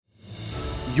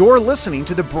You're listening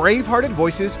to the Bravehearted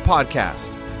Voices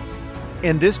podcast.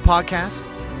 In this podcast,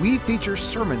 we feature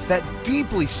sermons that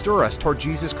deeply stir us toward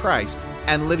Jesus Christ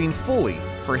and living fully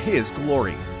for His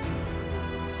glory.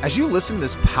 As you listen to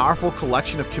this powerful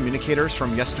collection of communicators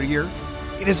from yesteryear,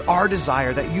 it is our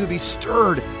desire that you be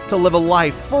stirred to live a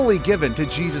life fully given to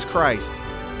Jesus Christ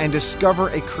and discover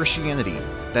a Christianity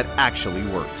that actually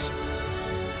works.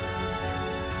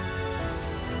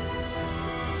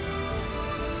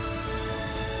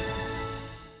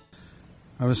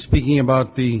 I was speaking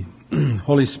about the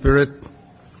Holy Spirit,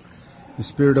 the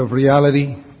Spirit of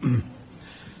reality.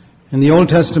 In the Old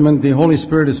Testament, the Holy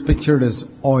Spirit is pictured as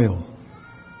oil.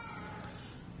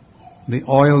 The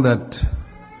oil that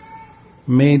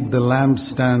made the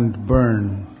lampstand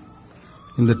burn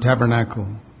in the tabernacle.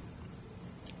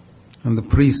 And the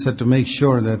priests had to make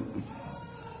sure that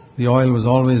the oil was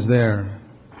always there.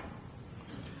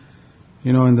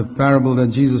 You know, in the parable that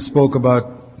Jesus spoke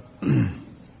about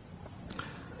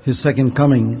His second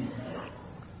coming,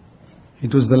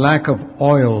 it was the lack of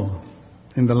oil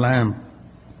in the lamp,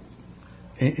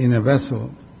 in a vessel,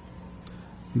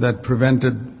 that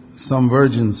prevented some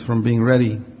virgins from being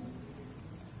ready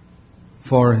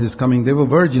for His coming. They were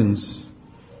virgins,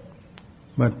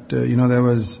 but there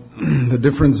was the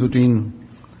difference between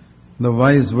the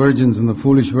wise virgins and the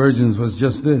foolish virgins was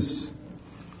just this.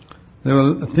 There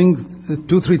were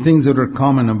two, three things that were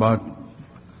common about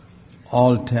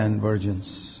all 10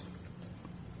 virgins.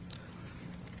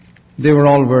 They were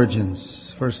all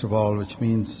virgins, first of all, which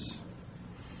means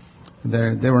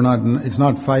they were not. It's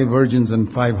not 5 virgins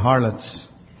and 5 harlots.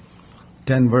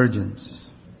 10 virgins,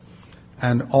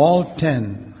 and all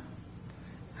 10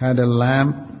 had a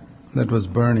lamp that was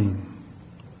burning.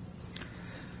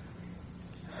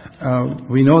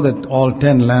 We know that all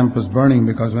 10 lamp was burning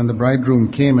because when the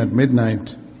bridegroom came at midnight,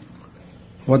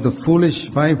 what the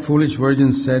 5 foolish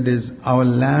virgins said is, "Our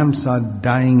lamps are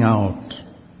dying out."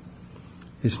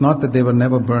 It's not that they were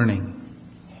never burning.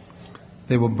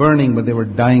 They were burning, but they were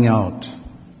dying out.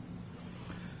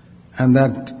 And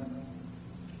that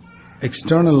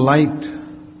external light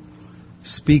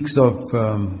speaks of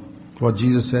what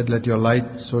Jesus said, "Let your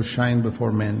light so shine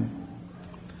before men,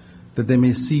 that they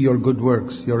may see your good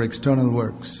works, your external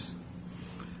works,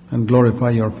 and glorify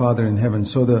your Father in heaven."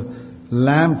 So the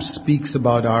lamp speaks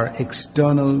about our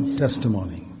external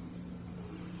testimony.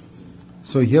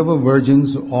 So here were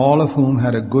virgins, all of whom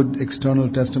had a good external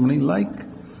testimony, like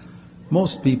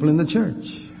most people in the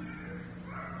church.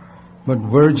 But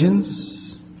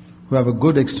virgins who have a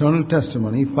good external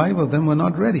testimony, 5 of them were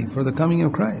not ready for the coming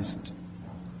of Christ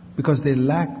because they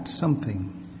lacked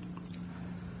something.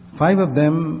 5 of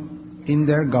them in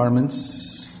their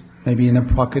garments, maybe in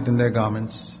a pocket in their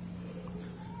garments,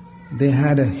 they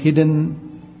had a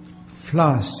hidden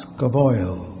flask of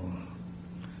oil.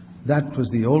 That was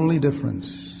the only difference.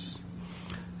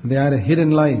 They had a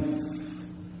hidden life,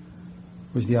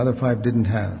 which the other 5 didn't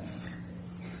have.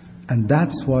 And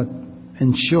that's what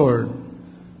ensured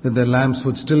that their lamps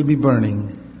would still be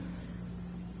burning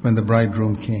when the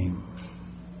bridegroom came.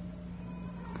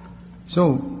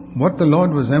 So, what the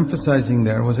Lord was emphasizing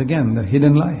there was again the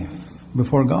hidden life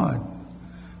before God,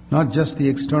 not just the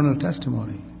external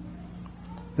testimony.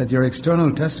 That your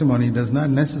external testimony does not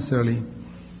necessarily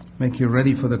make you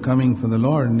ready for the coming for the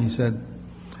Lord. And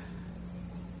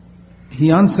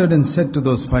He answered and said to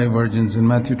those 5 virgins in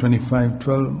Matthew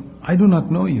 25:12, "I do not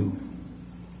know you."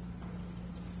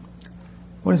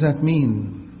 What does that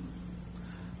mean?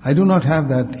 I do not have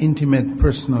that intimate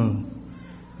personal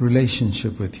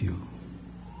relationship with you.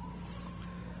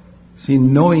 See,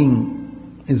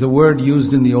 knowing is a word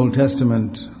used in the Old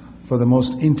Testament for the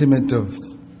most intimate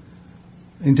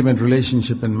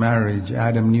relationship in marriage.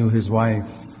 Adam knew his wife.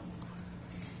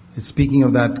 It's speaking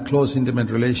of that close,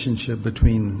 intimate relationship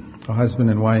between a husband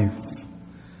and wife.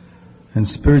 And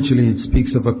spiritually, it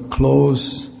speaks of a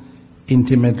close,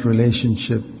 intimate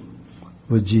relationship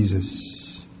with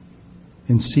Jesus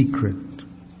in secret.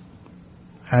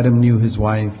 Adam knew his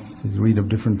wife. You read of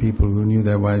different people who knew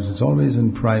their wives. It's always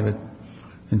in private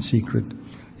and secret.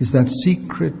 It's that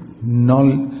secret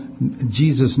knowledge,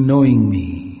 Jesus knowing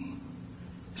me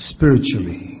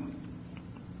spiritually,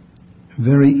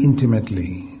 very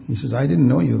intimately. He says, "I didn't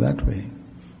know you that way.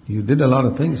 You did a lot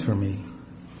of things for me,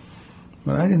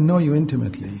 but I didn't know you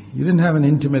intimately. You didn't have an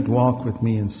intimate walk with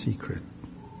me in secret."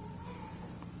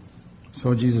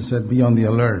 So Jesus said, be on the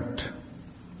alert.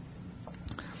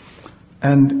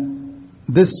 And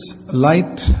this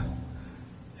light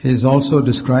is also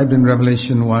described in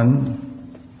Revelation 1.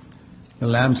 The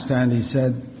lampstand, He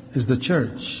said, is the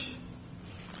church.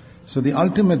 So the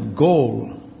ultimate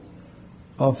goal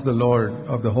of the Lord,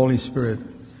 of the Holy Spirit,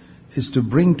 is to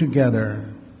bring together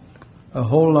a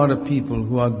whole lot of people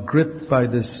who are gripped by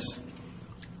this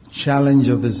challenge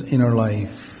of this inner life,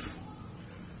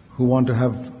 who want to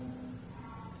have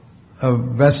a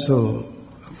vessel,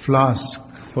 a flask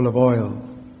full of oil,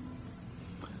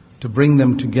 to bring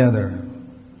them together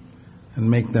and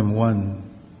make them one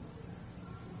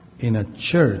in a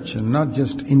church, and not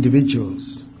just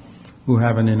individuals who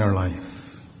have an inner life.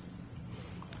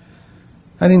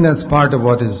 I think that's part of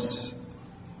what is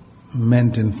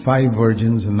meant in 5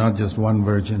 virgins and not just 1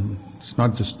 virgin. It's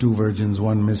not just 2 virgins,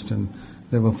 1 missed, and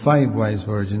there were 5 wise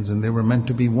virgins, and they were meant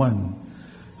to be one.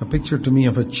 A picture to me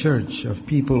of a church, of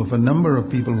people, of a number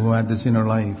of people who had this inner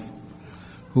life,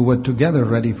 who were together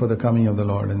ready for the coming of the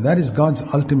Lord. And that is God's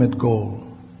ultimate goal.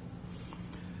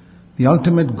 The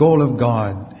ultimate goal of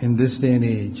God in this day and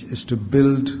age is to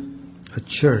build a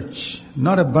church,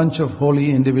 not a bunch of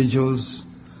holy individuals,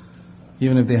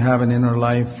 even if they have an inner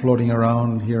life floating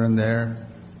around here and there,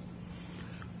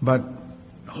 but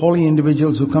holy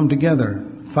individuals who come together,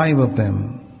 5 of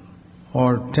them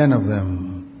or 10 of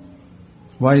them,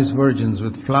 wise virgins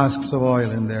with flasks of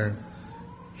oil in their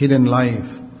hidden life,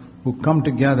 who come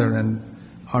together and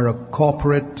are a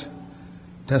corporate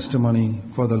testimony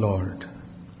for the Lord.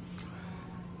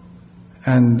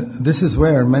 And this is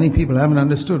where many people haven't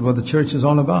understood what the church is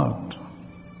all about.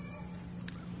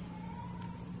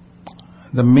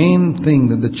 The main thing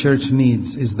that the church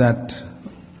needs is that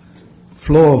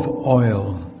flow of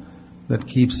oil that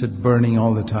keeps it burning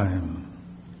all the time.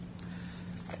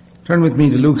 Turn with me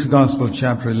to Luke's Gospel,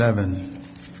 chapter 11.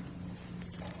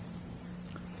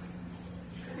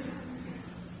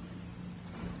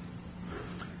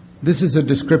 This is a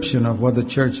description of what the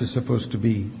church is supposed to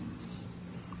be.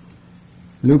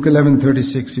 Luke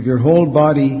 11:36, if your whole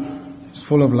body is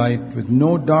full of light, with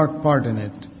no dark part in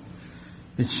it,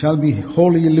 it shall be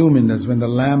wholly illumined as when the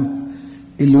lamp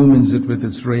illumines it with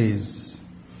its rays.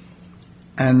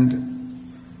 And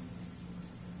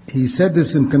he said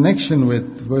this in connection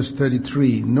with verse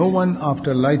 33, no one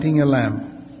after lighting a lamp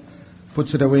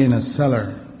puts it away in a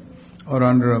cellar or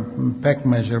under a peck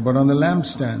measure, but on the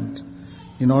lampstand,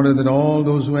 in order that all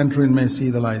those who enter in may see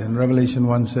the light. And Revelation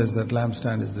 1 says that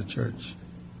lampstand is the church.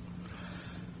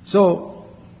 So,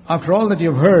 after all that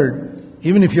you've heard,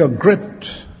 even if you're gripped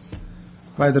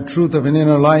by the truth of an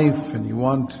inner life and you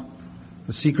want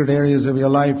the secret areas of your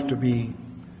life to be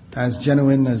as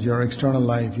genuine as your external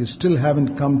life, you still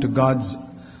haven't come to God's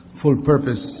full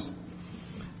purpose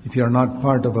if you're not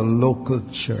part of a local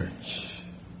church.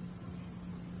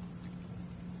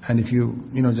 And if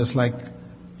just like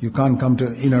you can't come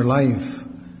to inner life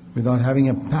without having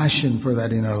a passion for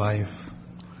that inner life,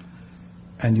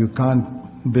 and you can't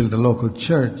build a local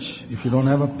church if you don't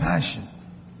have a passion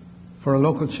for a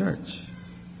local church.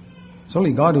 It's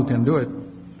only God who can do it.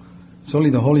 It's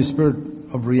only the Holy Spirit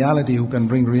of reality who can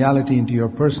bring reality into your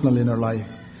personal inner life.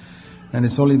 And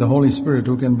it's only the Holy Spirit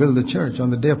who can build the church. On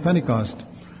the day of Pentecost,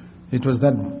 it was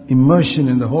that immersion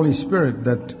in the Holy Spirit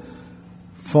that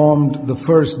formed the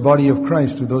first body of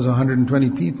Christ with those 120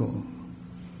 people.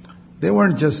 They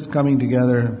weren't just coming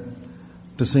together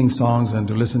to sing songs and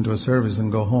to listen to a service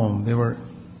and go home. They were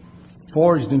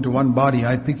forged into one body.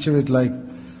 I picture it like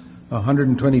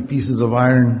 120 pieces of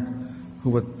iron who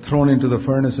were thrown into the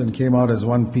furnace and came out as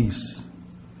one piece.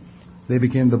 They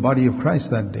became the body of Christ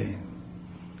that day.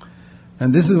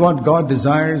 And this is what God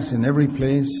desires in every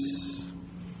place.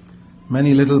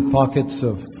 Many little pockets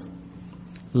of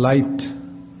light.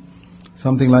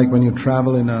 Something like when you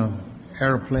travel in an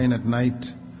airplane at night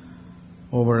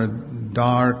over a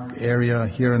dark area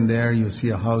here and there, you see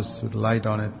a house with light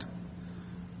on it.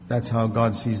 That's how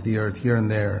God sees the earth, here and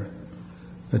there.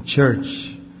 A church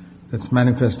that's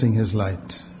manifesting His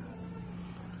light.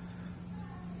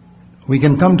 We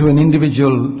can come to an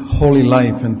individual holy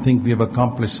life and think we have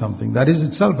accomplished something. That is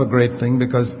itself a great thing,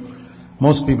 because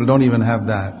most people don't even have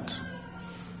that.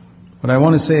 But I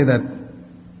want to say that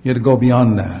you have to go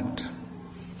beyond that.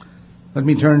 Let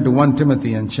me turn to 1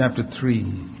 Timothy and chapter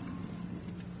 3.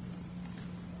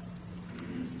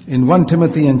 In 1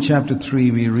 Timothy and chapter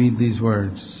 3 we read these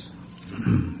words.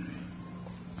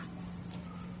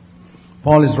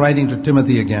 Paul is writing to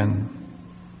Timothy again.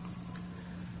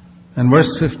 And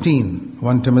verse 15,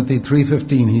 1 Timothy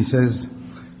 3:15, he says,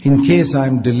 in case I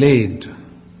am delayed,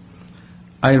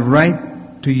 I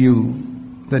write to you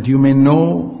that you may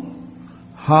know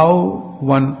how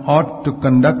one ought to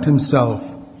conduct himself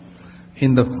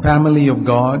in the family of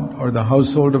God, or the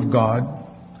household of God,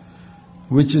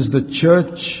 which is the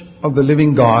church of the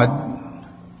living God,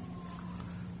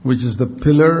 which is the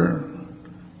pillar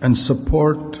and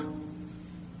support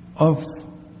of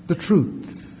the truth.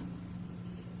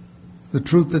 The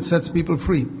truth that sets people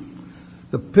free.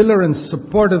 The pillar and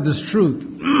support of this truth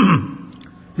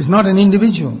is not an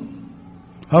individual,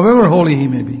 however holy he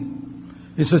may be.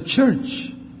 It's a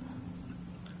church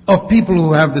of people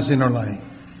who have this inner life.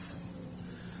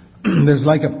 There's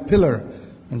like a pillar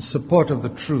and support of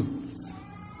the truth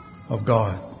of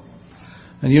God.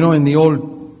 And in the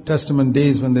Old Testament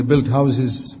days when they built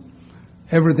houses,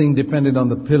 everything depended on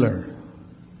the pillar.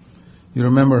 You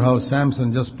remember how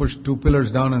Samson just pushed 2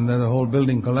 pillars down and then the whole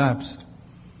building collapsed.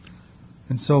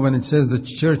 And so when it says the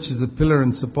church is the pillar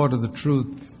and support of the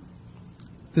truth,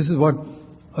 this is what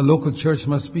a local church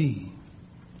must be.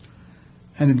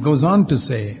 And it goes on to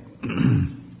say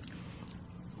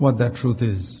what that truth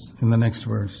is in the next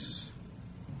verse.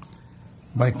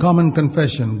 By common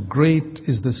confession, great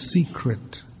is the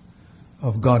secret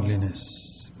of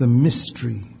godliness, the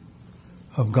mystery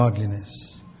of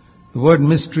godliness. The word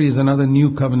mystery is another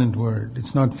new covenant word.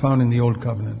 It's not found in the old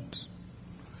covenant.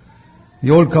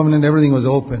 The old covenant, everything was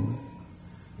open.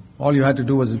 All you had to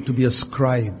do was to be a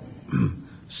scribe,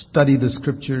 study the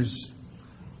scriptures,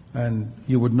 and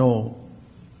you would know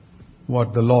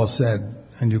what the law said,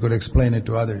 and you could explain it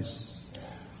to others.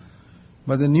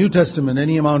 But the New Testament,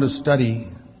 any amount of study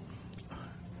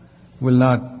will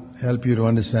not help you to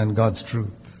understand God's truth.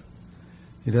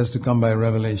 It has to come by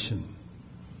revelation.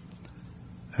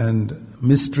 And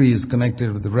mystery is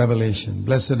connected with the revelation.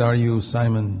 Blessed are you,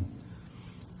 Simon,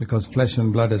 because flesh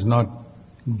and blood has not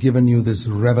given you this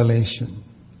revelation.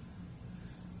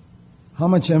 How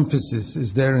much emphasis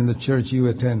is there in the church you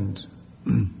attend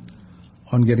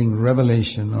on getting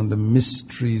revelation on the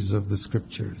mysteries of the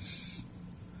Scriptures?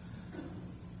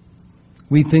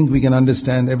 We think we can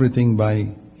understand everything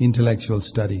by intellectual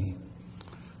study.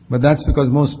 But that's because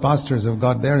most pastors have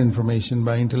got their information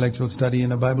by intellectual study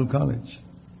in a Bible college.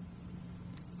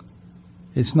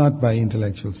 It's not by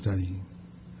intellectual study.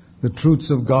 The truths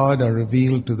of God are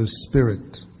revealed to the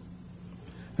Spirit.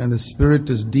 And the Spirit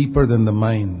is deeper than the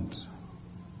mind.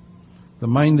 The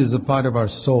mind is a part of our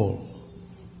soul.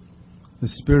 The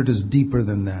Spirit is deeper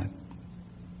than that.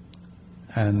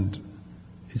 And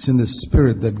it's in the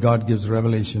Spirit that God gives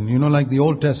revelation. Like the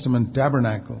Old Testament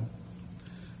tabernacle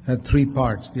had 3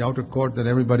 parts. The outer court that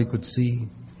everybody could see,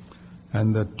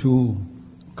 and the 2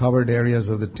 covered areas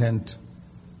of the tent.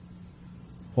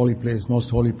 Holy place, most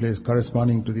holy place,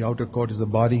 corresponding to the outer court is the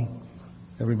body.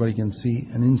 Everybody can see.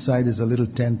 And inside is a little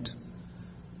tent.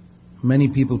 Many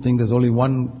people think there's only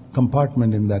one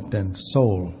compartment in that tent,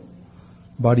 soul.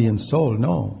 Body and soul.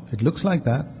 No, it looks like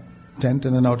that. Tent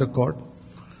and an outer court.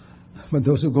 But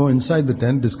those who go inside the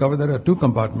tent discover there are 2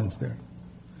 compartments there.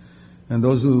 And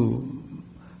those who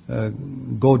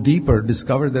go deeper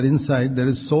discover that inside there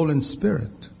is soul and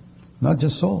spirit, not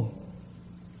just soul.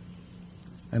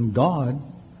 And God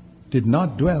did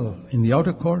not dwell in the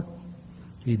outer court.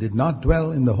 He did not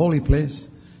dwell in the holy place.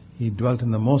 He dwelt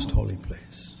in the most holy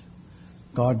place.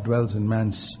 God dwells in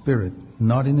man's spirit,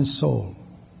 not in his soul.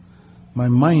 My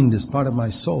mind is part of my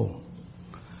soul.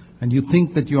 And you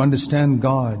think that you understand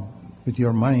God with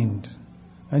your mind,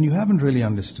 and you haven't really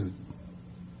understood.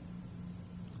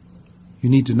 You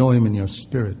need to know Him in your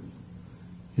spirit.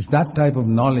 It's that type of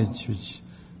knowledge which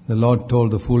the Lord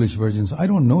told the foolish virgins, I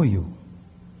don't know you.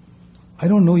 I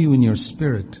don't know you in your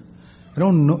spirit. I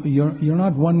don't know, you're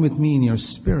not one with me in your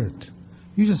spirit.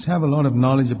 You just have a lot of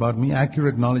knowledge about me,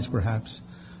 accurate knowledge perhaps,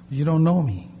 but you don't know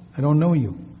me. I don't know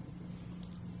you.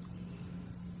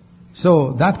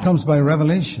 So that comes by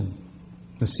revelation.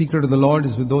 The secret of the Lord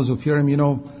is with those who fear Him.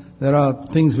 There are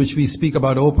things which we speak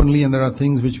about openly, and there are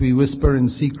things which we whisper in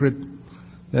secret.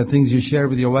 There are things you share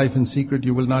with your wife in secret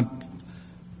you will not,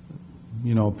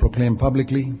 proclaim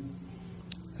publicly.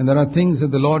 And there are things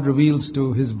that the Lord reveals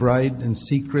to His bride in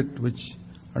secret which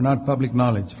are not public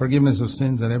knowledge. Forgiveness of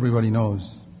sins that everybody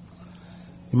knows.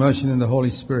 Immersion in the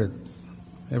Holy Spirit.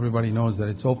 Everybody knows that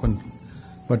it's open.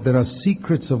 But there are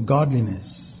secrets of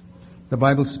godliness. The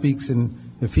Bible speaks in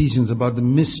Ephesians about the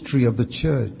mystery of the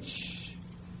church.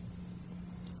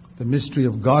 The mystery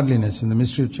of godliness and the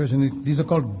mystery of church. And these are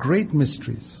called great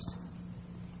mysteries.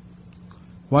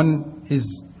 One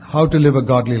is how to live a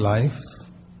godly life.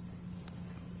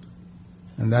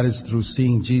 And that is through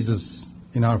seeing Jesus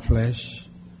in our flesh,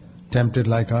 tempted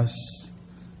like us,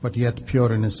 but yet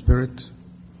pure in His spirit.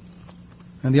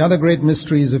 And the other great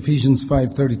mystery is Ephesians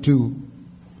 5:32,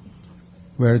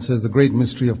 where it says the great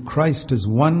mystery of Christ is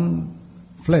one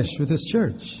flesh with His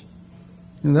church.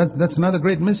 That's another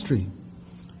great mystery.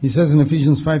 He says in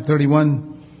Ephesians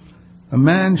 5:31, a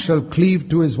man shall cleave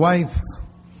to his wife,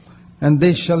 and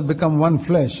they shall become one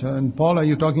flesh. And Paul, are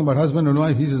you talking about husband and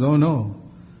wife? He says, oh no.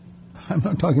 I'm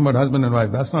not talking about husband and wife.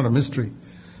 That's not a mystery.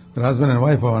 The husband and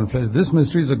wife are one flesh. This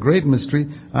mystery is a great mystery.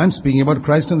 I'm speaking about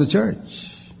Christ and the church.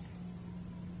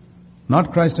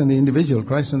 Not Christ and the individual,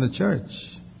 Christ and the church.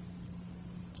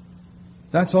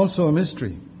 That's also a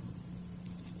mystery.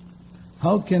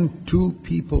 How can two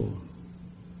people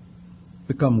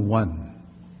become one?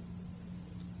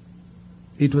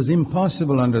 It was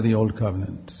impossible under the old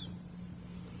covenant.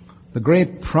 The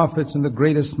great prophets and the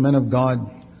greatest men of God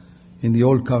in the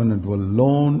old covenant were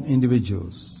lone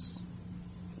individuals.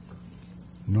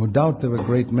 No doubt they were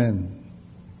great men.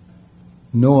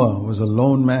 Noah was a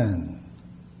lone man.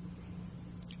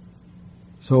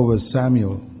 So was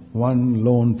Samuel, one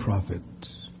lone prophet.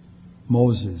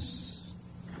 Moses,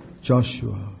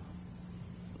 Joshua,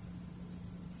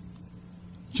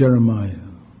 Jeremiah,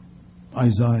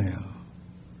 Isaiah.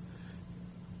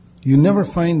 You never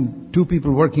find two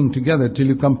people working together till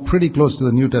you come pretty close to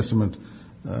the New Testament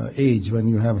age, when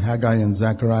you have Haggai and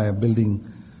Zechariah building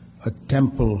a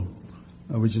temple,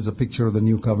 which is a picture of the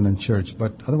New Covenant church.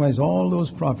 But otherwise, all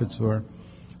those prophets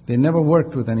they never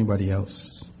worked with anybody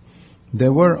else.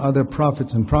 There were other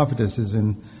prophets and prophetesses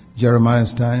in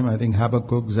Jeremiah's time. I think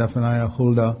Habakkuk, Zephaniah,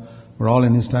 Huldah were all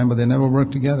in his time, but they never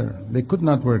worked together. They could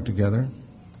not work together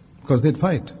because they'd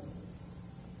fight.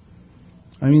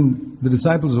 I mean, the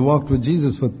disciples who walked with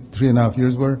Jesus for 3.5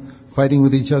 years were fighting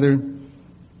with each other,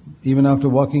 even after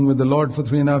walking with the Lord for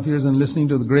 3.5 years and listening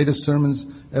to the greatest sermons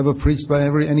ever preached by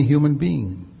any human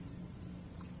being.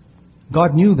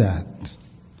 God knew that.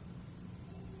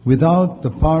 Without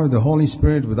the power of the Holy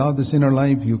Spirit, without this inner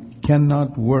life, you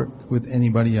cannot work with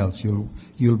anybody else.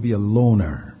 You'll be a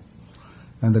loner.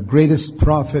 And the greatest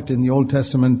prophet in the Old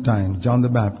Testament time, John the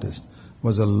Baptist,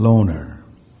 was a loner.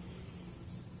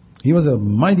 He was a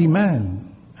mighty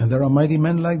man. And there are mighty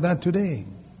men like that today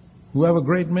who have a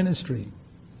great ministry.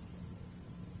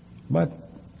 But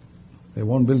they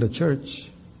won't build a church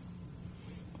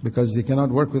because they cannot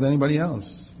work with anybody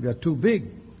else. They are too big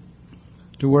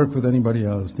to work with anybody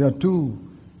else. They are too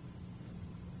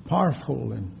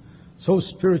powerful and so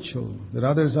spiritual that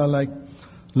others are like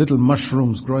little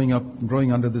mushrooms growing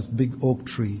under this big oak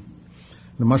tree.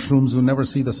 The mushrooms will never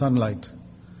see the sunlight,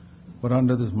 but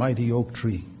under this mighty oak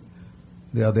tree,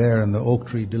 they are there, and the oak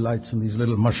tree delights in these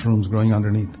little mushrooms growing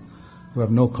underneath who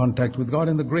have no contact with God.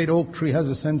 And the great oak tree has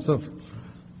a sense of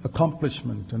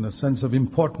accomplishment and a sense of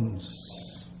importance.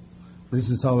 This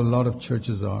is how a lot of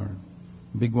churches are.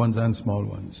 Big ones and small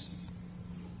ones.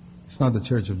 It's not the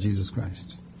church of Jesus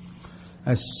Christ.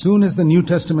 As soon as the New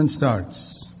Testament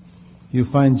starts, you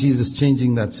find Jesus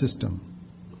changing that system.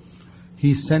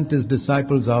 He sent his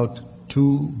disciples out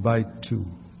 2 by 2.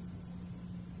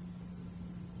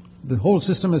 The whole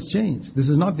system has changed. This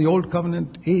is not the old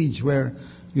covenant age where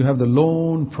you have the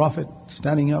lone prophet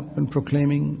standing up and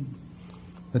proclaiming.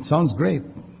 That sounds great.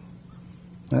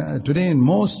 Today in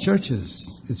most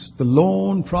churches, it's the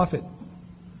lone prophet,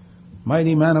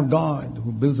 mighty man of God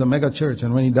who builds a mega church,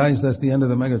 and when he dies, that's the end of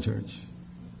the mega church.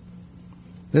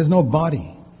 There's no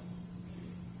body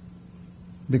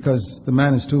because the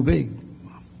man is too big.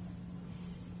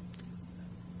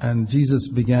 And Jesus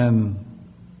began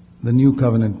the new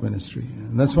covenant ministry.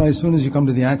 And that's why as soon as you come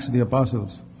to the Acts of the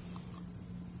Apostles,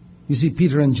 you see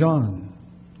Peter and John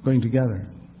going together.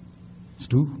 It's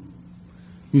 2.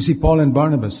 You see Paul and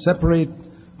Barnabas. Separate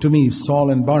to me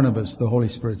Saul and Barnabas, the Holy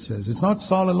Spirit says. It's not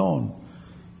Saul alone.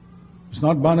 It's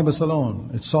not Barnabas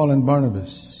alone. It's Saul and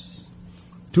Barnabas.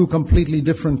 2 completely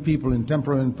different people in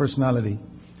temperament and personality.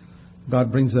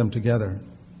 God brings them together.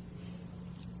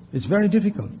 It's very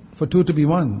difficult for 2 to be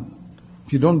one.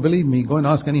 If you don't believe me, go and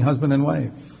ask any husband and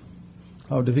wife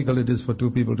how difficult it is for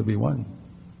 2 people to be one.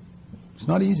 It's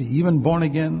not easy. Even born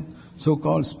again,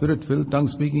 so-called spirit-filled,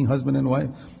 tongue-speaking husband and wife,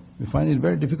 we find it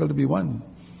very difficult to be one.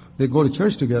 They go to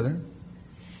church together.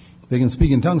 They can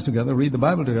speak in tongues together, read the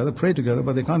Bible together, pray together,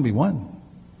 but they can't be one.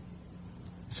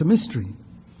 It's a mystery.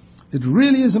 It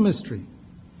really is a mystery.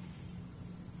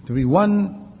 To be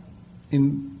one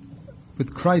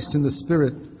with Christ in the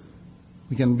Spirit,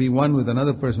 we can be one with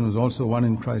another person who's also one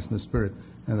in Christ in the Spirit.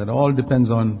 And that all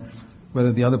depends on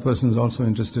whether the other person is also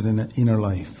interested in an inner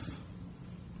life.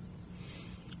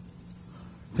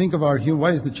 Think of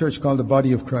why is the church called the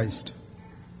body of Christ?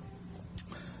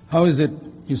 How is it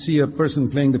you see a person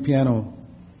playing the piano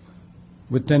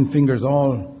with 10 fingers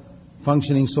all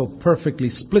functioning so perfectly,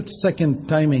 split-second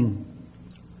timing?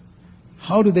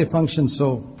 How do they function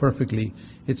so perfectly?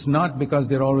 It's not because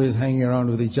they're always hanging around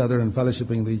with each other and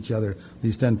fellowshipping with each other,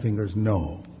 these 10 fingers.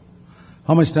 No.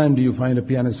 How much time do you find a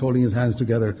pianist holding his hands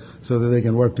together so that they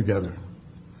can work together?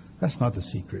 That's not the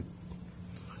secret.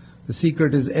 The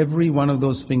secret is every one of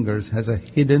those fingers has a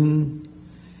hidden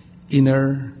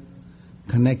inner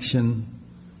connection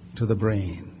to the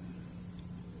brain.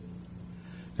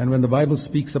 And when the Bible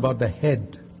speaks about the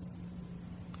head,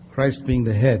 Christ being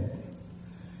the head,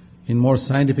 in more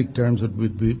scientific terms it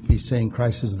would be saying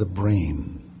Christ is the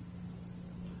brain,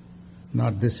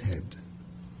 not this head.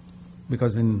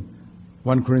 Because in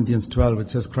 1 Corinthians 12 it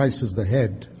says Christ is the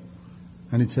head,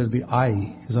 and it says the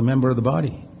eye is a member of the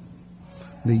body.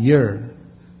 The ear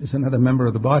is another member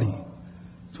of the body.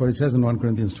 That's what it says in 1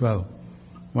 Corinthians 12.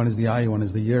 One is the eye, one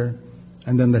is the ear,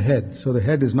 and then the head. So the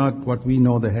head is not what we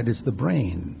know the head is, the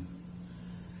brain.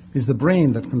 It's the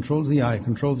brain that controls the eye,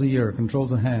 controls the ear,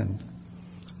 controls the hand.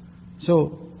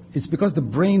 So it's because the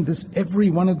brain,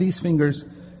 every one of these fingers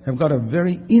have got a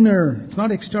very inner, it's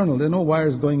not external, there are no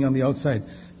wires going on the outside.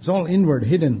 It's all inward,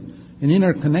 hidden, an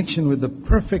inner connection with the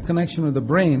perfect connection with the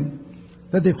brain,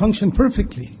 that they function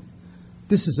perfectly.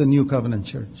 This is a new covenant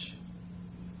church.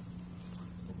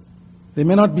 They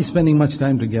may not be spending much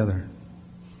time together.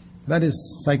 That is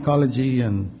psychology,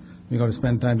 and we've got to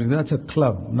spend time together. That's a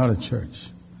club, not a church.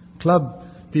 Club,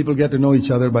 people get to know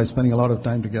each other by spending a lot of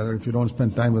time together. If you don't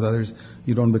spend time with others,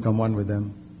 you don't become one with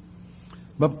them.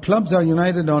 But clubs are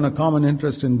united on a common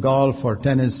interest in golf or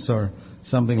tennis or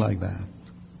something like that.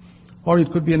 Or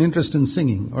it could be an interest in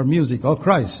singing or music or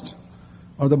Christ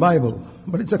or the Bible.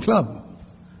 But it's a club.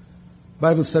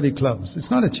 Bible study clubs.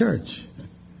 It's not a church.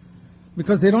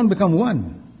 Because they don't become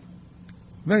one.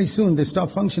 Very soon they stop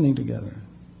functioning together.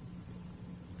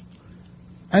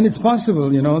 And it's possible,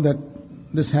 that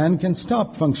this hand can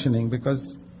stop functioning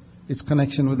because its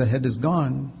connection with the head is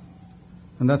gone.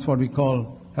 And that's what we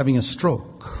call having a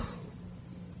stroke.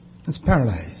 It's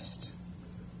paralyzed.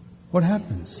 What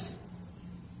happens?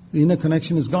 The inner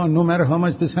connection is gone. No matter how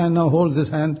much this hand now holds this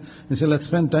hand and say, let's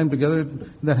spend time together,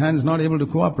 that hand is not able to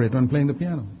cooperate when playing the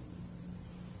piano.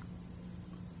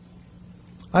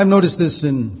 I've noticed this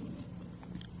in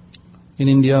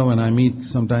India when I meet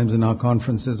sometimes in our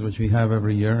conferences, which we have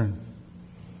every year.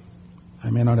 I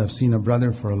may not have seen a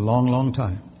brother for a long, long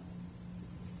time.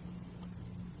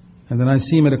 And then I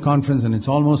see him at a conference and it's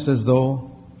almost as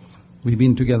though we've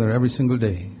been together every single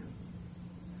day.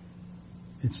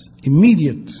 It's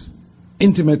immediate,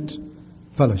 intimate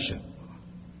fellowship.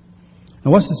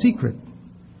 And what's the secret?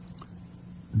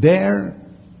 There,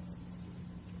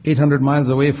 800 miles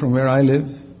away from where I live,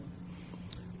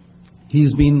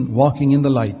 he's been walking in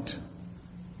the light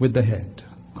with the head,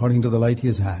 according to the light he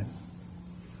has had.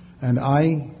 And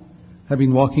I have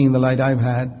been walking in the light I've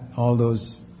had all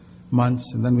those months,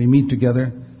 and then we meet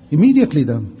together. Immediately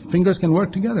the fingers can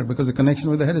work together because the connection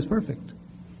with the head is perfect.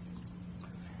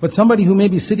 But somebody who may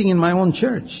be sitting in my own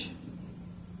church,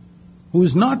 who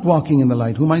is not walking in the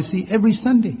light, whom I see every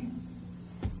Sunday,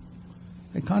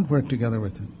 I can't work together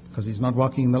with him because he's not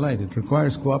walking in the light. It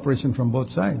requires cooperation from both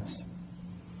sides.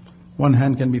 One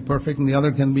hand can be perfect and the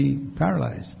other can be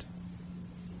paralyzed.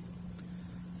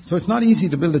 So it's not easy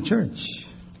to build a church.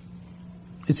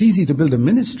 It's easy to build a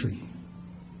ministry.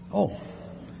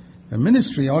 A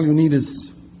ministry, all you need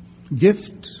is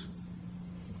gift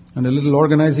and a little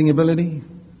organizing ability,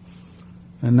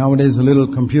 and nowadays a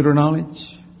little computer knowledge,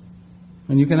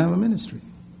 and you can have a ministry.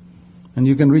 And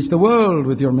you can reach the world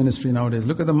with your ministry nowadays.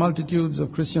 Look at the multitudes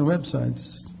of Christian websites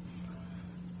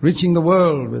reaching the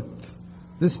world with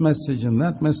this message and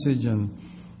that message and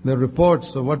the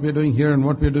reports of what we're doing here and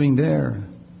what we're doing there.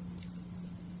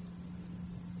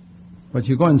 But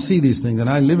you go and see these things, and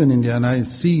I live in India and I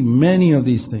see many of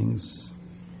these things.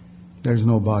 There's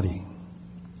no body.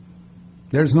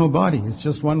 There's no body. It's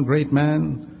just one great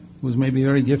man who's maybe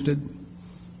very gifted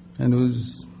and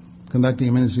who's conducting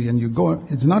a ministry, and you go,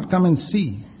 it's not come and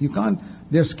see. You can't,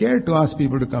 they're scared to ask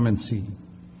people to come and see.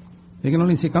 They can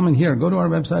only say, come in here, go to our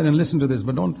website and listen to this,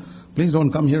 but please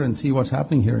don't come here and see what's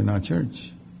happening here in our church.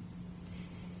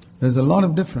 There's a lot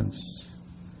of difference.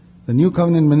 The New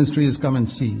Covenant ministry is come and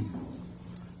see.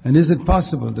 And is it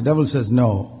possible? The devil says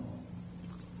no.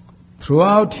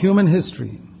 Throughout human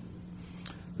history,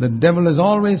 the devil has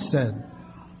always said,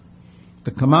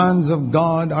 the commands of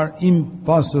God are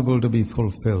impossible to be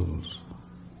fulfilled.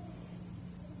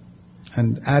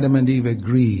 And Adam and Eve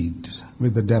agreed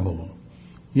with the devil.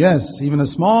 Yes, even a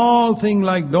small thing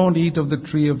like don't eat of the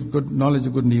tree of good knowledge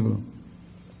of good and evil.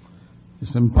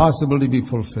 It's impossible to be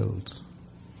fulfilled.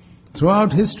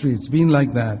 Throughout history, it's been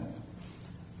like that.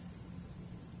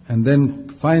 And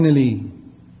then finally,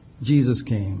 Jesus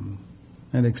came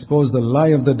and exposed the lie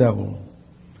of the devil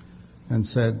and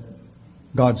said,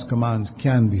 God's commands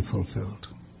can be fulfilled.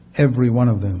 Every one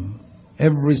of them.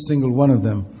 Every single one of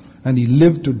them. And he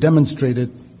lived to demonstrate it.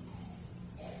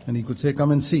 And he could say,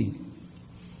 come and see.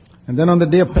 And then on the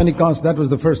day of Pentecost, that was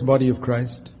the first body of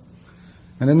Christ.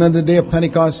 And then on the day of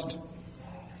Pentecost,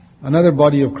 another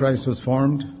body of Christ was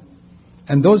formed.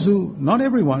 And those who, not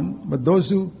everyone, but those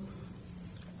who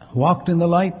walked in the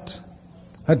light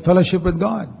had fellowship with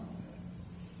God.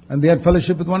 And they had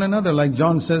fellowship with one another, like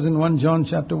John says in 1 John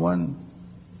chapter 1.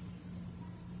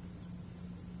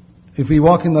 If we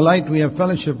walk in the light, we have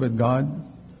fellowship with God.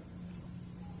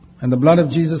 And the blood of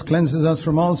Jesus cleanses us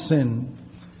from all sin.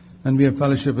 And we have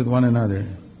fellowship with one another.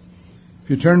 If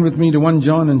you turn with me to 1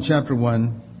 John in chapter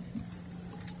 1.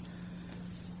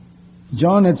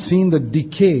 John had seen the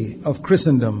decay of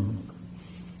Christendom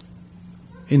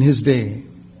in his day.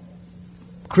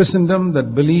 Christendom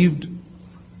that believed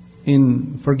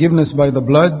in forgiveness by the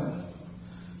blood.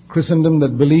 Christendom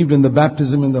that believed in the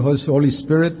baptism in the Holy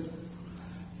Spirit.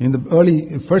 In the early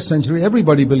first century,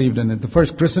 everybody believed in it. The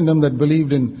first Christendom that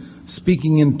believed in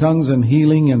speaking in tongues and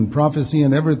healing and prophecy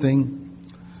and everything.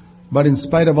 But in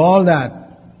spite of all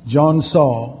that, John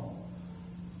saw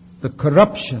the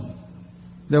corruption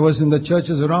there was in the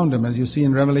churches around him, as you see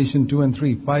in Revelation 2 and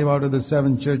 3. 5 out of the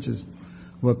 7 churches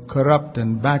were corrupt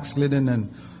and backslidden,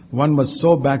 and one was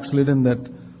so backslidden that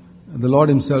the Lord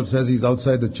himself says he's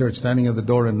outside the church, standing at the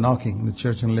door and knocking, the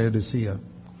church in Laodicea.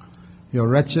 You're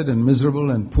wretched and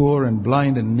miserable and poor and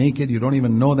blind and naked. You don't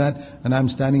even know that. And I'm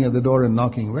standing at the door and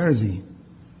knocking. Where is he?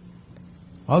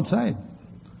 Outside.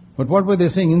 But what were they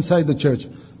saying inside the church?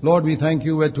 Lord, we thank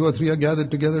you where 2 or 3 are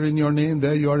gathered together in your name.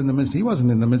 There you are in the midst. He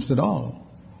wasn't in the midst at all.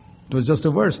 It was just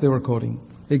a verse they were quoting.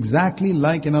 Exactly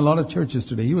like in a lot of churches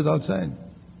today. He was outside.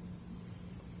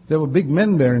 There were big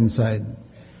men there inside.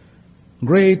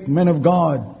 Great men of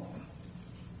God.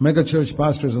 Mega church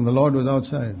pastors, and the Lord was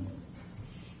outside.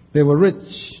 They were rich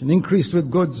and increased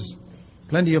with goods.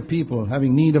 Plenty of people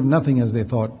having need of nothing, as they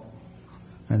thought.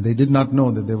 And they did not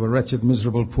know that they were wretched,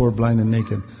 miserable, poor, blind, and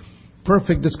naked.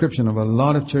 Perfect description of a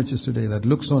lot of churches today that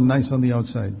look so nice on the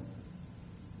outside.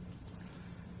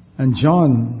 And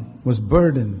John was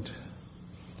burdened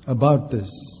about this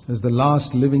as the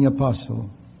last living apostle.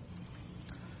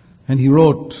 And he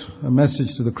wrote a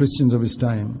message to the Christians of his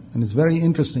time. And it's very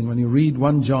interesting when you read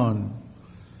 1 John,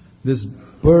 this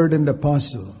burdened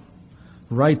apostle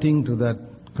writing to that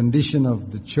condition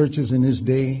of the churches in his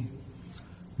day,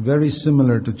 very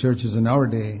similar to churches in our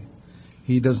day.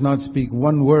 He does not speak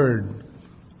one word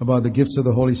about the gifts of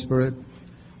the Holy Spirit.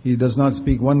 He does not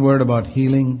speak one word about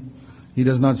healing. He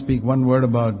does not speak one word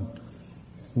about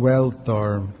wealth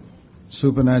or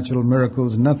supernatural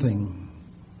miracles, nothing.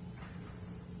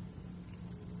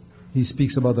 He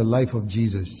speaks about the life of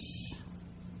Jesus.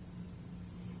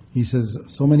 He says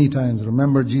so many times,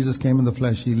 remember Jesus came in the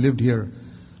flesh. He lived here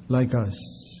like us.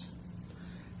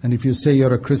 And if you say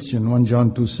you're a Christian, 1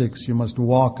 John 2:6, you must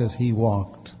walk as he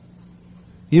walked.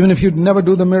 Even if you'd never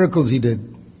do the miracles he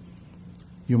did,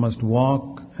 you must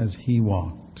walk as he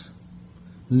walked.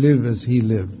 Live as he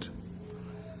lived.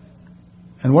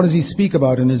 And what does he speak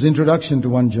about in his introduction to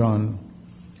 1 John?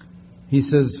 He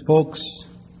says, folks,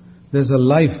 there's a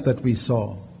life that we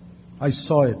saw. I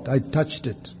saw it. I touched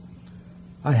it.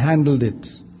 I handled it.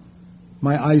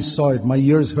 My eyes saw it. My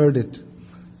ears heard it.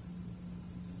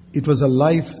 It was a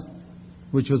life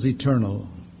which was eternal,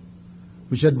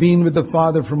 which had been with the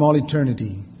Father from all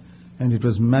eternity, and it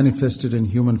was manifested in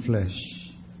human flesh.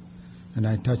 And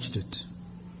I touched it.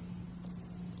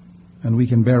 And we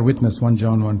can bear witness, 1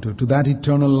 John 1:2, to that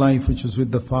eternal life which was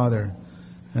with the Father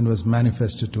and was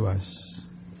manifested to us.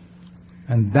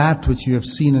 And that which you have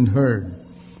seen and heard,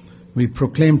 we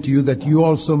proclaim to you, that you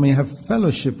also may have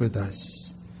fellowship with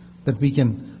us, that we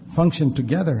can function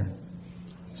together,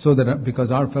 so that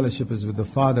because our fellowship is with the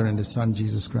Father and His Son,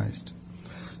 Jesus Christ.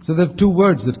 So there are 2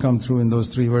 words that come through in those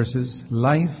 3 verses: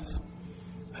 life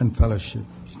and fellowship.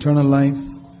 Eternal life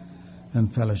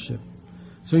and fellowship.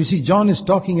 So you see, John is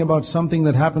talking about something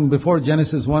that happened before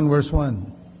Genesis 1 verse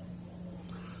 1.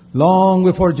 Long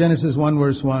before Genesis 1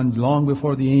 verse 1, long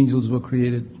before the angels were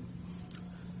created,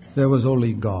 there was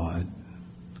only God,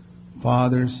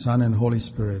 Father, Son, and Holy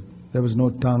Spirit. There was no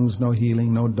tongues, no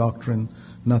healing, no doctrine,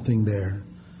 nothing there.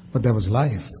 But there was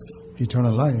life,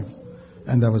 eternal life,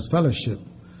 and there was fellowship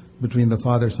between the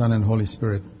Father, Son, and Holy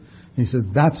Spirit. He says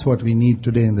that's what we need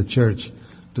today in the church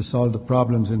to solve the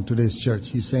problems in today's church.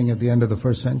 He's saying at the end of the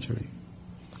first century.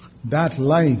 That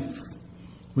life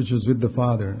which was with the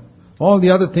Father. All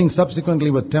the other things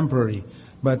subsequently were temporary.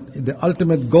 But the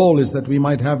ultimate goal is that we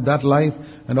might have that life,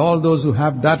 and all those who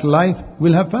have that life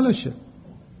will have fellowship.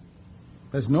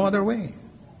 There's no other way.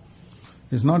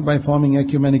 It's not by forming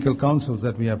ecumenical councils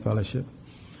that we have fellowship.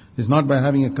 It's not by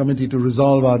having a committee to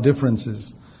resolve our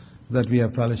differences that we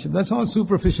have fellowship. That's all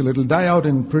superficial. It'll die out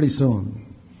in pretty soon.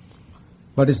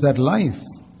 But it's that life.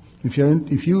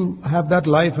 If you have that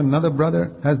life and another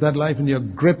brother has that life and you're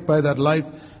gripped by that life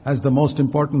as the most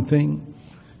important thing,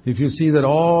 if you see that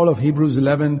all of Hebrews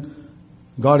 11,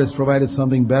 God has provided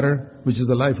something better, which is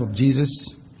the life of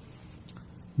Jesus,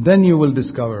 then you will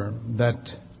discover that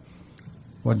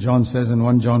what John says in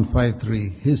 1 John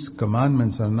 5:3, His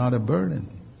commandments are not a burden.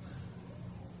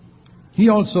 He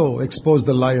also exposed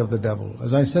the lie of the devil.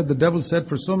 As I said, the devil said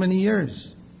for so many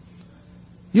years,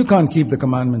 you can't keep the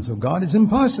commandments of God. It's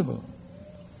impossible.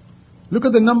 Look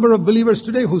at the number of believers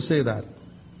today who say that.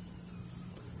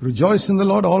 Rejoice in the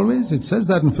Lord always. It says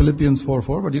that in Philippians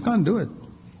 4:4, but you can't do it.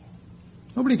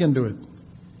 Nobody can do it.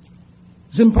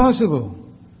 It's impossible.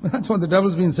 That's what the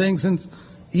devil's been saying since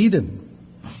Eden.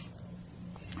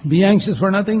 Be anxious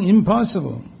for nothing,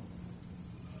 impossible.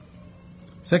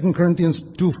 2 Corinthians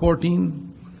 2:14,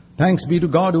 thanks be to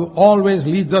God who always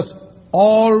leads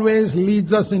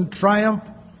us in triumph,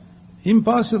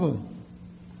 impossible.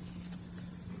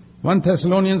 1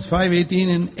 Thessalonians 5:18,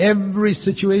 in every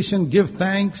situation give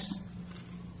thanks.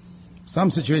 Some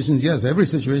situations, yes, every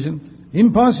situation,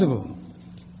 impossible.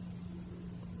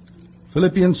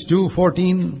 Philippians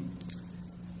 2:14,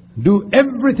 do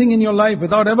everything in your life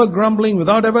without ever grumbling,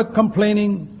 without ever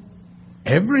complaining.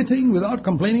 Everything without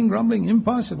complaining, grumbling,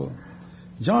 impossible.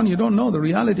 John, you don't know the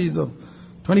realities of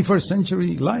 21st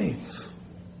century life.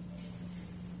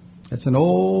 It's an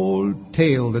old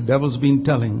tale the devil's been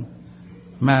telling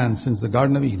man since the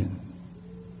Garden of Eden.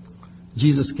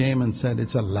 Jesus came and said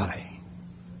it's a lie.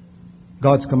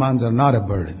 God's commands are not a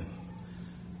burden.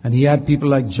 And he had people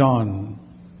like John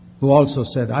who also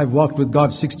said, I've walked with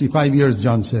God 65 years,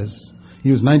 John says.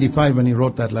 He was 95 when he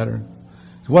wrote that letter.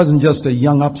 It wasn't just a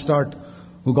young upstart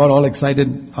who got all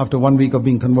excited after 1 week of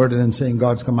being converted and saying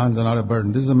God's commands are not a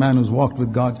burden. This is a man who's walked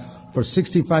with God for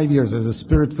 65 years as a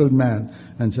spirit-filled man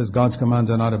and says God's commands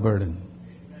are not a burden.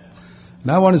 And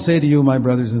I want to say to you, my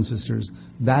brothers and sisters,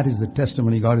 that is the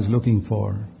testimony God is looking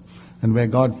for. And where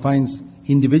God finds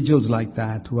individuals like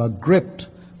that who are gripped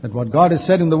that what God has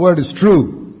said in the Word is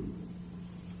true,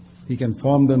 He can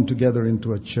form them together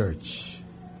into a church.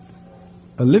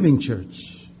 A living church.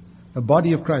 A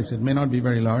body of Christ. It may not be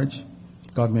very large.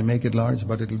 God may make it large,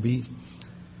 but it'll be.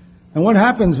 And what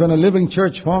happens when a living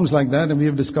church forms like that, and we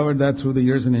have discovered that through the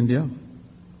years in India,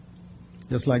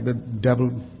 just like the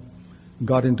devil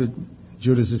got into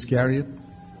Judas Iscariot,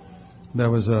 there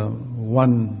was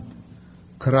one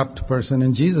corrupt person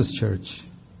in Jesus' church.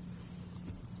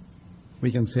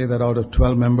 We can say that out of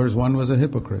 12 members, one was a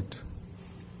hypocrite.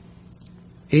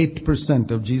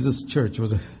 8% of Jesus' church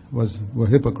were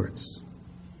hypocrites.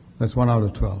 That's 1 out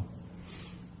of 12.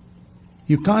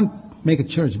 You can't make a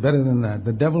church better than that.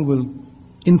 The devil will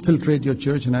infiltrate your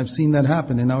church, and I've seen that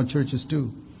happen in our churches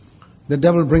too. The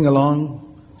devil will bring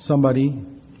along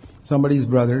somebody's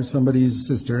brother, somebody's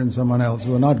sister, and someone else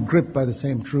who are not gripped by the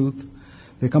same truth.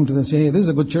 They come to them and say, hey, this is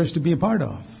a good church to be a part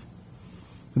of.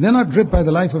 But they're not gripped by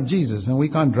the life of Jesus, and we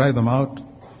can't drive them out.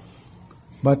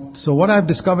 But so what I've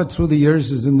discovered through the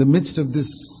years is in the midst of this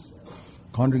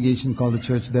congregation called the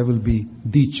church, there will be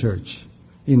the church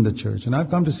in the church. And I've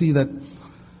come to see that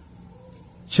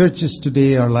churches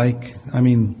today are like,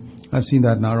 I've seen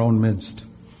that in our own midst.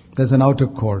 There's an outer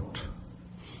court.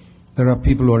 There are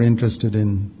people who are interested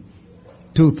in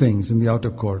two things in the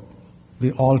outer court.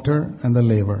 The altar and the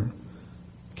laver.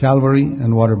 Calvary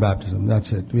and water baptism.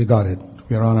 That's it. We got it.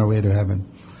 We are on our way to heaven.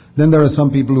 Then there are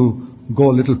some people who go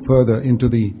a little further into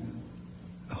the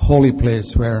holy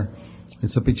place where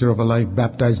it's a picture of a life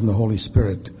baptized in the Holy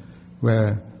Spirit,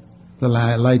 where the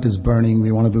light is burning.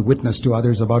 We want to be witness to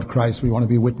others about Christ. We want to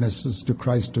be witnesses to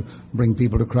Christ, to bring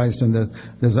people to Christ. And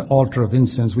there's an altar of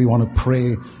incense. We want to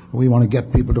pray. We want to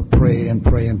get people to pray and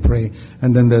pray and pray.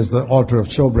 And then there's the altar of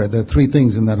showbread. There are three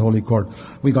things in that holy court.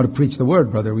 We got to preach the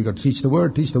word, brother. We got to teach the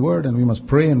word, and we must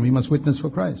pray, and we must witness for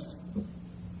Christ.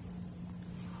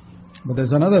 But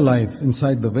there's another life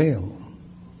inside the veil,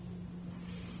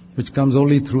 which comes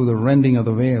only through the rending of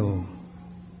the veil,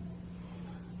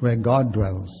 where God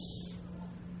dwells.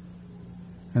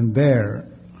 And there,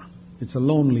 it's a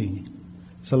lonely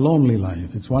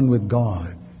life. It's one with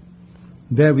God.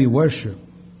 There we worship.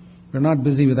 We're not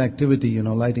busy with activity,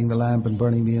 lighting the lamp and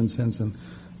burning the incense and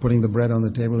putting the bread on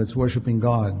the table. It's worshiping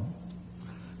God.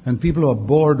 And people who are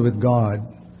bored with God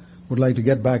would like to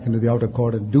get back into the outer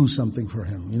court and do something for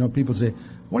Him. People say,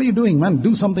 what are you doing, man?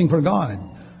 Do something for God.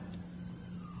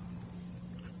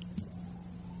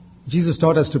 Jesus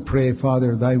taught us to pray,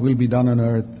 Father, thy will be done on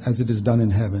earth as it is done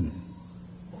in heaven.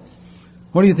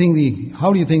 How do you think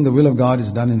the will of God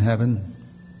is done in heaven?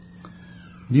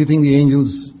 Do you think the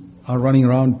angels are running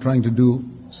around trying to do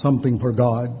something for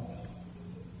God?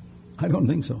 I don't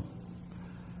think so.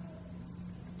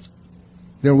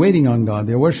 They're waiting on God.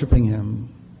 They're worshiping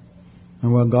Him.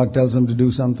 And when God tells them to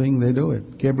do something, they do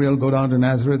it. Gabriel, go down to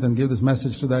Nazareth and give this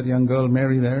message to that young girl,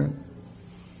 Mary, there.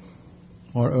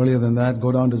 Or earlier than that,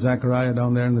 go down to Zechariah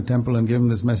down there in the temple and give him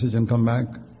this message and come back.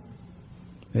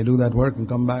 They do that work and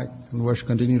come back and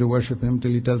continue to worship him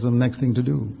till he tells them the next thing to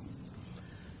do.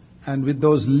 And with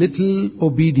those little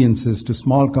obediences to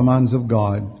small commands of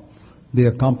God, they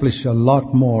accomplish a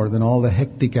lot more than all the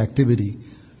hectic activity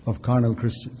of carnal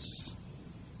Christians.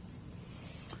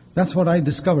 That's what I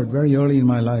discovered very early in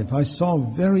my life. I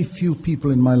saw very few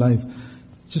people in my life,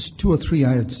 just 2 or 3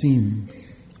 I had seen.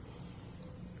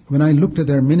 When I looked at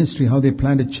their ministry, how they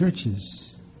planted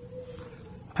churches,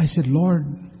 I said, Lord,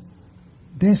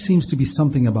 there seems to be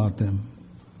something about them.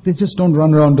 They just don't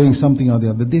run around doing something or the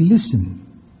other. They listen.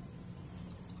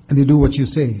 And they do what you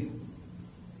say.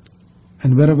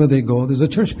 And wherever they go, there's a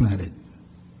church planted.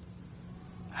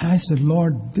 And I said,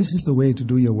 Lord, this is the way to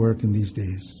do your work in these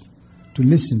days. To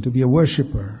listen, to be a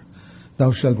worshipper.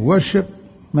 Thou shalt worship,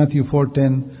 Matthew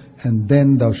 4:10, and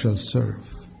then thou shalt serve.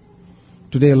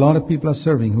 Today a lot of people are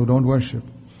serving who don't worship.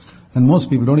 And most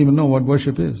people don't even know what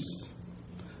worship is.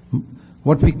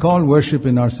 What we call worship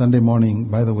in our Sunday morning,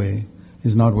 by the way,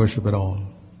 is not worship at all.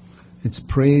 It's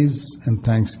praise and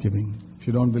thanksgiving. If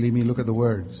you don't believe me, look at the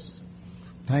words.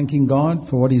 Thanking God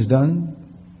for what He's done.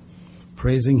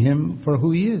 Praising Him for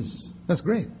who He is. That's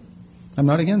great. I'm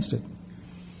not against it.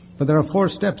 But there are 4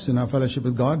 steps in our fellowship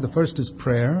with God. The first is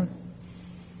prayer.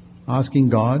 Asking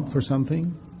God for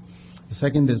something. The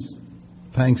second is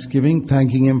thanksgiving.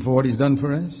 Thanking Him for what He's done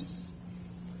for us.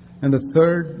 And the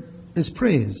third is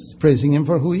praise. Praising Him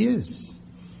for who He is.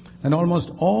 And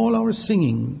almost all our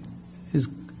singing is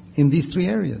in these 3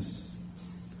 areas.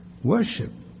 Worship.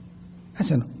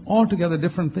 That's an altogether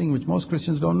different thing which most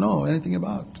Christians don't know anything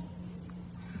about.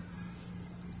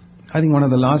 I think one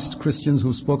of the last Christians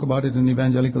who spoke about it in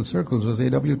evangelical circles was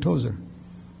A.W. Tozer.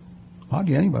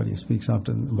 Hardly anybody speaks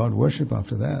about worship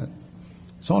after that.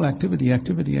 It's all activity,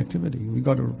 activity, activity. We've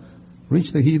got to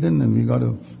reach the heathen and we've got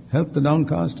to help the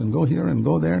downcast and go here and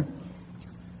go there.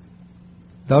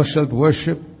 Thou shalt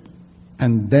worship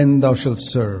and then thou shalt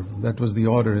serve. That was the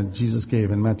order that Jesus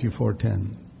gave in Matthew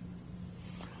 4:10.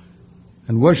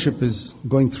 And worship is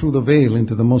going through the veil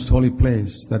into the most holy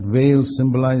place. That veil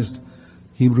symbolized,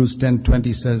 Hebrews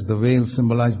 10:20 says, the veil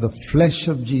symbolized the flesh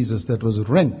of Jesus that was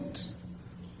rent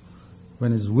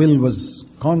when His will was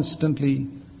constantly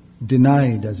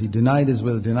denied, as He denied His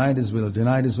will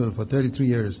for 33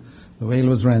 years. The veil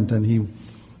was rent and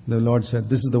the Lord said,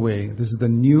 this is the way, this is the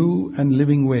new and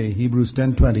living way, Hebrews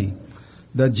 10:20,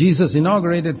 that Jesus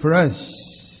inaugurated for us.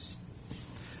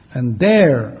 And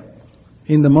there,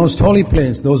 in the most holy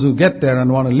place, those who get there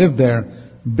and want to live there,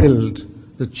 build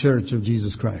the church of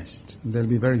Jesus Christ. There'll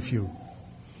be very few.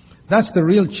 That's the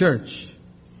real church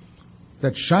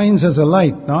that shines as a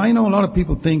light. Now, I know a lot of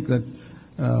people think that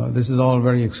this is all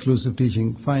very exclusive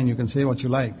teaching. Fine, you can say what you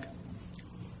like.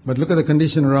 But look at the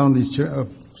condition around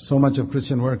so much of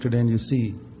Christian work today and you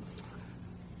see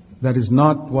that is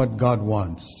not what God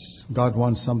wants. God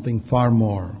wants something far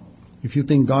more. If you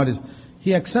think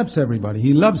He accepts everybody.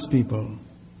 He loves people.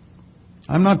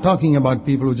 I'm not talking about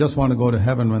people who just want to go to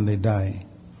heaven when they die.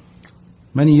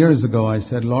 Many years ago I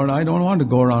said, Lord, I don't want to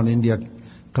go around India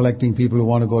collecting people who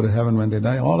want to go to heaven when they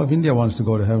die. All of India wants to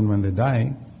go to heaven when they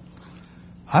die.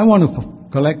 I want to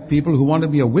collect people who want to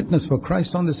be a witness for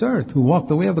Christ on this earth, who walk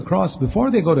the way of the cross before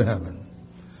they go to heaven.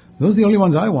 Those are the only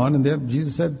ones I want. And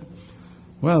Jesus said,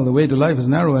 well, the way to life is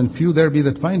narrow and few there be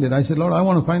that find it. I said, Lord, I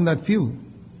want to find that few.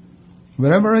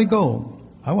 Wherever I go,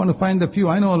 I want to find the few.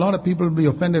 I know a lot of people will be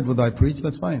offended with what I preach.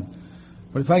 That's fine.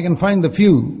 But if I can find the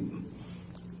few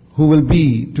who will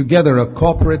be together a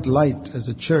corporate light as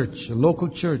a church, a local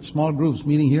church, small groups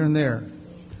meeting here and there,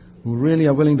 who really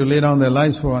are willing to lay down their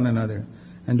lives for one another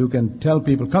and who can tell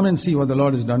people, come and see what the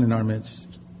Lord has done in our midst.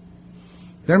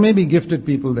 There may be gifted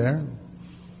people there,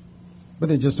 but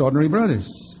they're just ordinary brothers,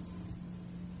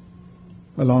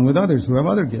 along with others who have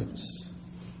other gifts.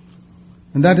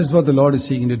 And that is what the Lord is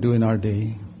seeking to do in our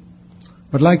day.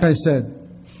 But like I said,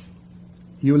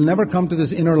 you will never come to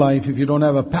this inner life if you don't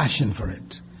have a passion for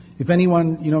it. If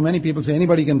anyone, many people say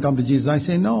anybody can come to Jesus. I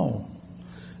say no.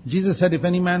 Jesus said, if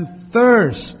any man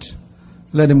thirst,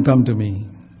 let him come to me.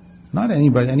 Not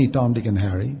anybody, any Tom, Dick and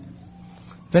Harry.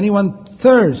 If anyone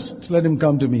thirst, let him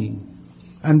come to me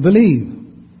and believe.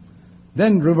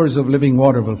 Then rivers of living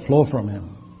water will flow from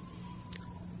him.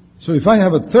 So if I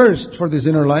have a thirst for this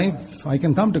inner life, I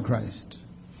can come to Christ.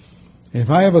 If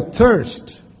I have a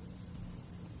thirst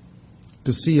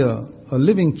to see a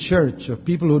living church of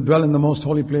people who dwell in the most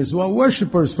holy place, who are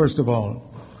worshippers first of all.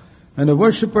 And a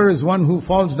worshipper is one who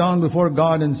falls down before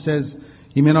God and says,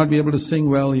 He may not be able to sing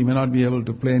well. He may not be able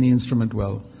to play any instrument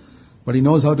well. But he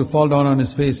knows how to fall down on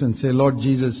his face and say, Lord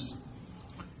Jesus,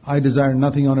 I desire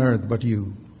nothing on earth but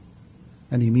you.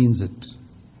 And he means it.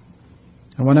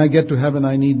 And when I get to heaven,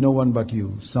 I need no one but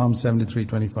you. Psalm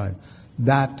 73:25.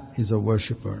 That is a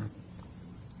worshiper.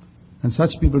 And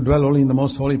such people dwell only in the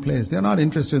most holy place. They're not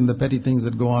interested in the petty things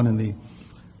that go on in the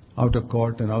outer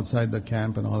court and outside the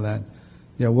camp and all that.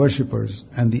 They are worshippers.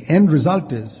 And the end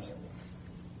result is,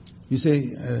 you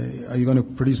say, are you going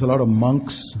to produce a lot of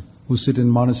monks who sit in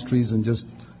monasteries and just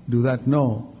do that?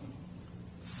 No.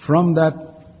 From that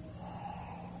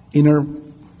inner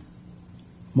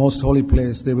most holy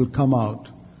place, they will come out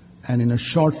and in a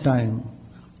short time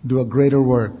do a greater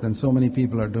work than so many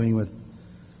people are doing with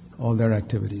all their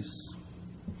activities.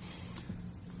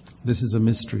 This is a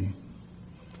mystery.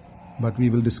 But we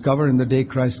will discover in the day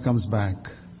Christ comes back,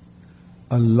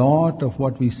 a lot of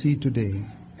what we see today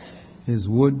is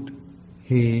wood,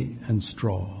 hay, and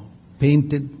straw,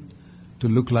 painted to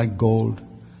look like gold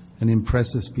and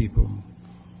impresses people.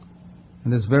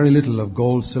 And there's very little of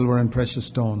gold, silver, and precious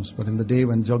stones. But in the day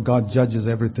when God judges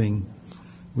everything,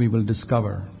 we will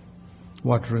discover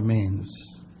what remains.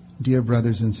 Dear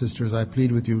brothers and sisters, I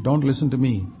plead with you, don't listen to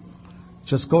me.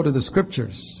 Just go to the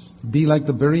Scriptures. Be like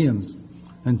the Bereans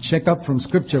and check up from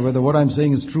Scripture whether what I'm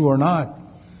saying is true or not.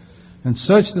 And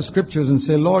search the Scriptures and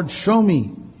say, Lord, show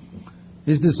me.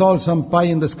 Is this all some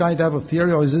pie-in-the-sky type of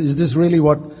theory, or is this really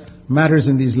what matters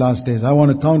in these last days? I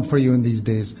want to count for you in these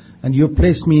days. And you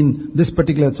place me in this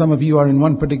particular, some of you are in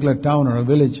one particular town or a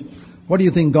village. What do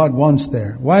you think God wants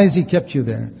there? Why has He kept you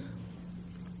there?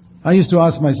 I used to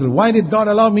ask myself, why did God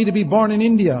allow me to be born in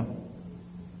India?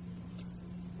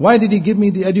 Why did He give me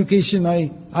the education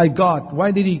I got?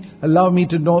 Why did He allow me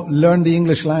to learn the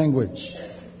English language?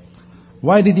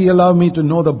 Why did He allow me to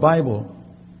know the Bible?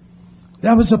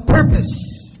 There was a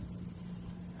purpose.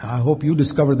 I hope you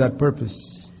discover that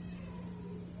purpose.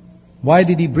 Why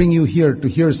did He bring you here to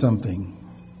hear something?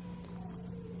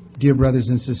 Dear brothers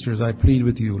and sisters, I plead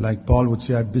with you, like Paul would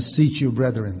say, I beseech you,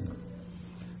 brethren,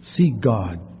 seek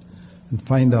God and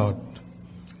find out.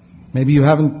 Maybe you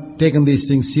haven't taken these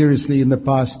things seriously in the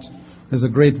past. There's a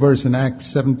great verse in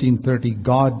Acts 17:30.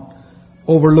 God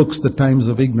overlooks the times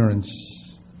of ignorance.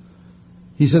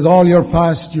 He says, all your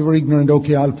past, you were ignorant.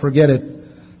 Okay, I'll forget it.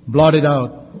 Blot it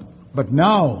out. But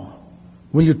now,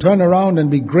 will you turn around and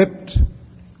be gripped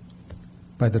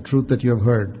by the truth that you have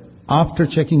heard? After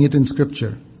checking it in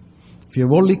Scripture, if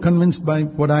you're only convinced by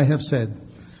what I have said,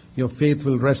 your faith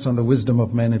will rest on the wisdom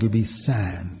of men. It'll be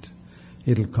sand.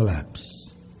 It'll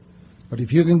collapse. But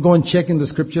if you can go and check in the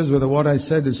Scriptures whether what I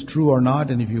said is true or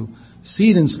not, and if you see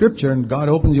it in Scripture and God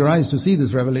opens your eyes to see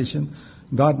this revelation,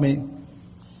 God may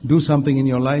do something in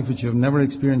your life which you have never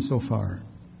experienced so far.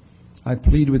 I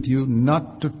plead with you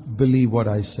not to believe what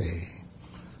I say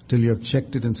till you have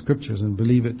checked it in Scriptures and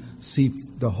believe it. See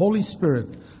the Holy Spirit.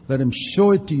 Let Him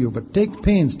show it to you. But take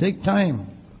pains, take time.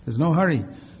 There's no hurry.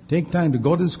 Take time to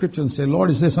go to the Scripture and say,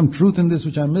 Lord, is there some truth in this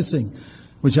which I'm missing,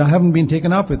 which I haven't been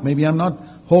taken up with? Maybe I'm not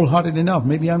wholehearted enough.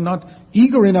 Maybe I'm not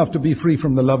eager enough to be free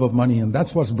from the love of money, and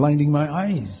that's what's blinding my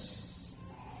eyes.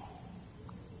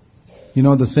 You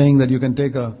know the saying that you can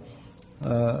take a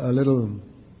 $1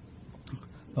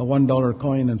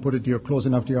 coin and put it close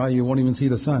enough to your eye, you won't even see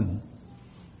the sun.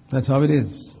 That's how it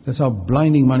is. That's how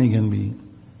blinding money can be.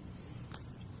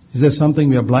 Is there something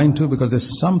we are blind to? Because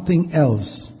there's something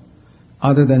else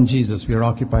other than Jesus we are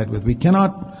occupied with. We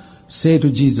cannot say to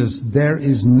Jesus, there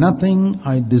is nothing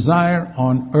I desire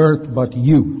on earth but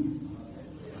you.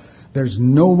 There's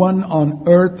no one on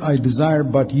earth I desire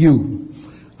but you.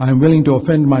 I am willing to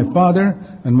offend my father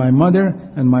and my mother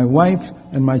and my wife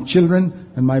and my children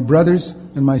and my brothers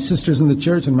and my sisters in the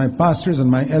church and my pastors and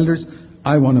my elders.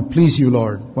 I want to please you,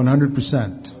 Lord,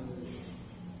 100%.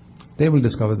 They will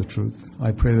discover the truth.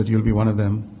 I pray that you'll be one of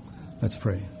them. Let's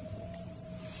pray.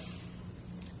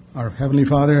 Our Heavenly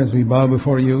Father, as we bow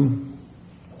before you,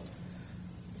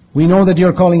 we know that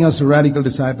you're calling us to radical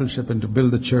discipleship and to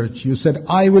build the church. You said,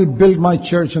 I will build my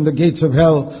church and the gates of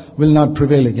hell will not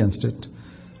prevail against it.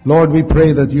 Lord, we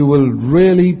pray that you will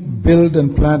really build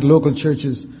and plant local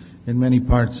churches in many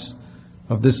parts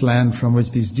of this land from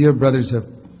which these dear brothers have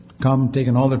come,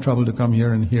 taken all the trouble to come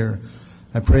here and hear.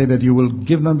 I pray that you will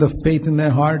give them the faith in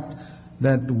their heart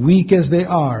that weak as they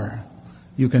are,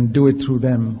 you can do it through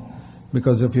them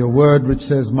because of your word which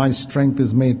says, my strength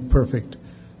is made perfect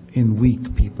in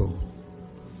weak people.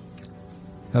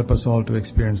 Help us all to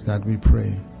experience that, we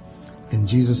pray. In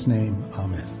Jesus' name,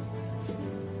 amen.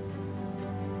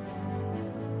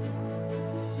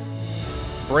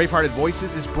 Bravehearted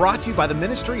Voices is brought to you by the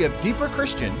Ministry of Deeper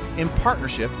Christian in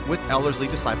partnership with Ellerslie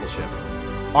Discipleship.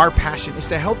 Our passion is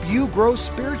to help you grow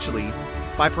spiritually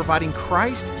by providing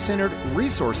Christ-centered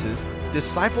resources,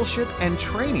 discipleship, and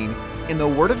training in the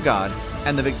Word of God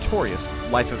and the victorious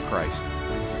life of Christ.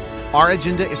 Our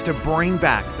agenda is to bring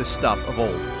back the stuff of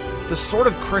old, the sort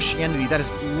of Christianity that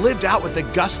is lived out with the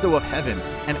gusto of heaven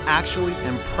and actually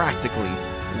and practically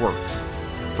works.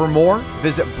 For more,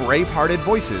 visit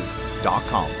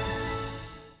braveheartedvoices.com.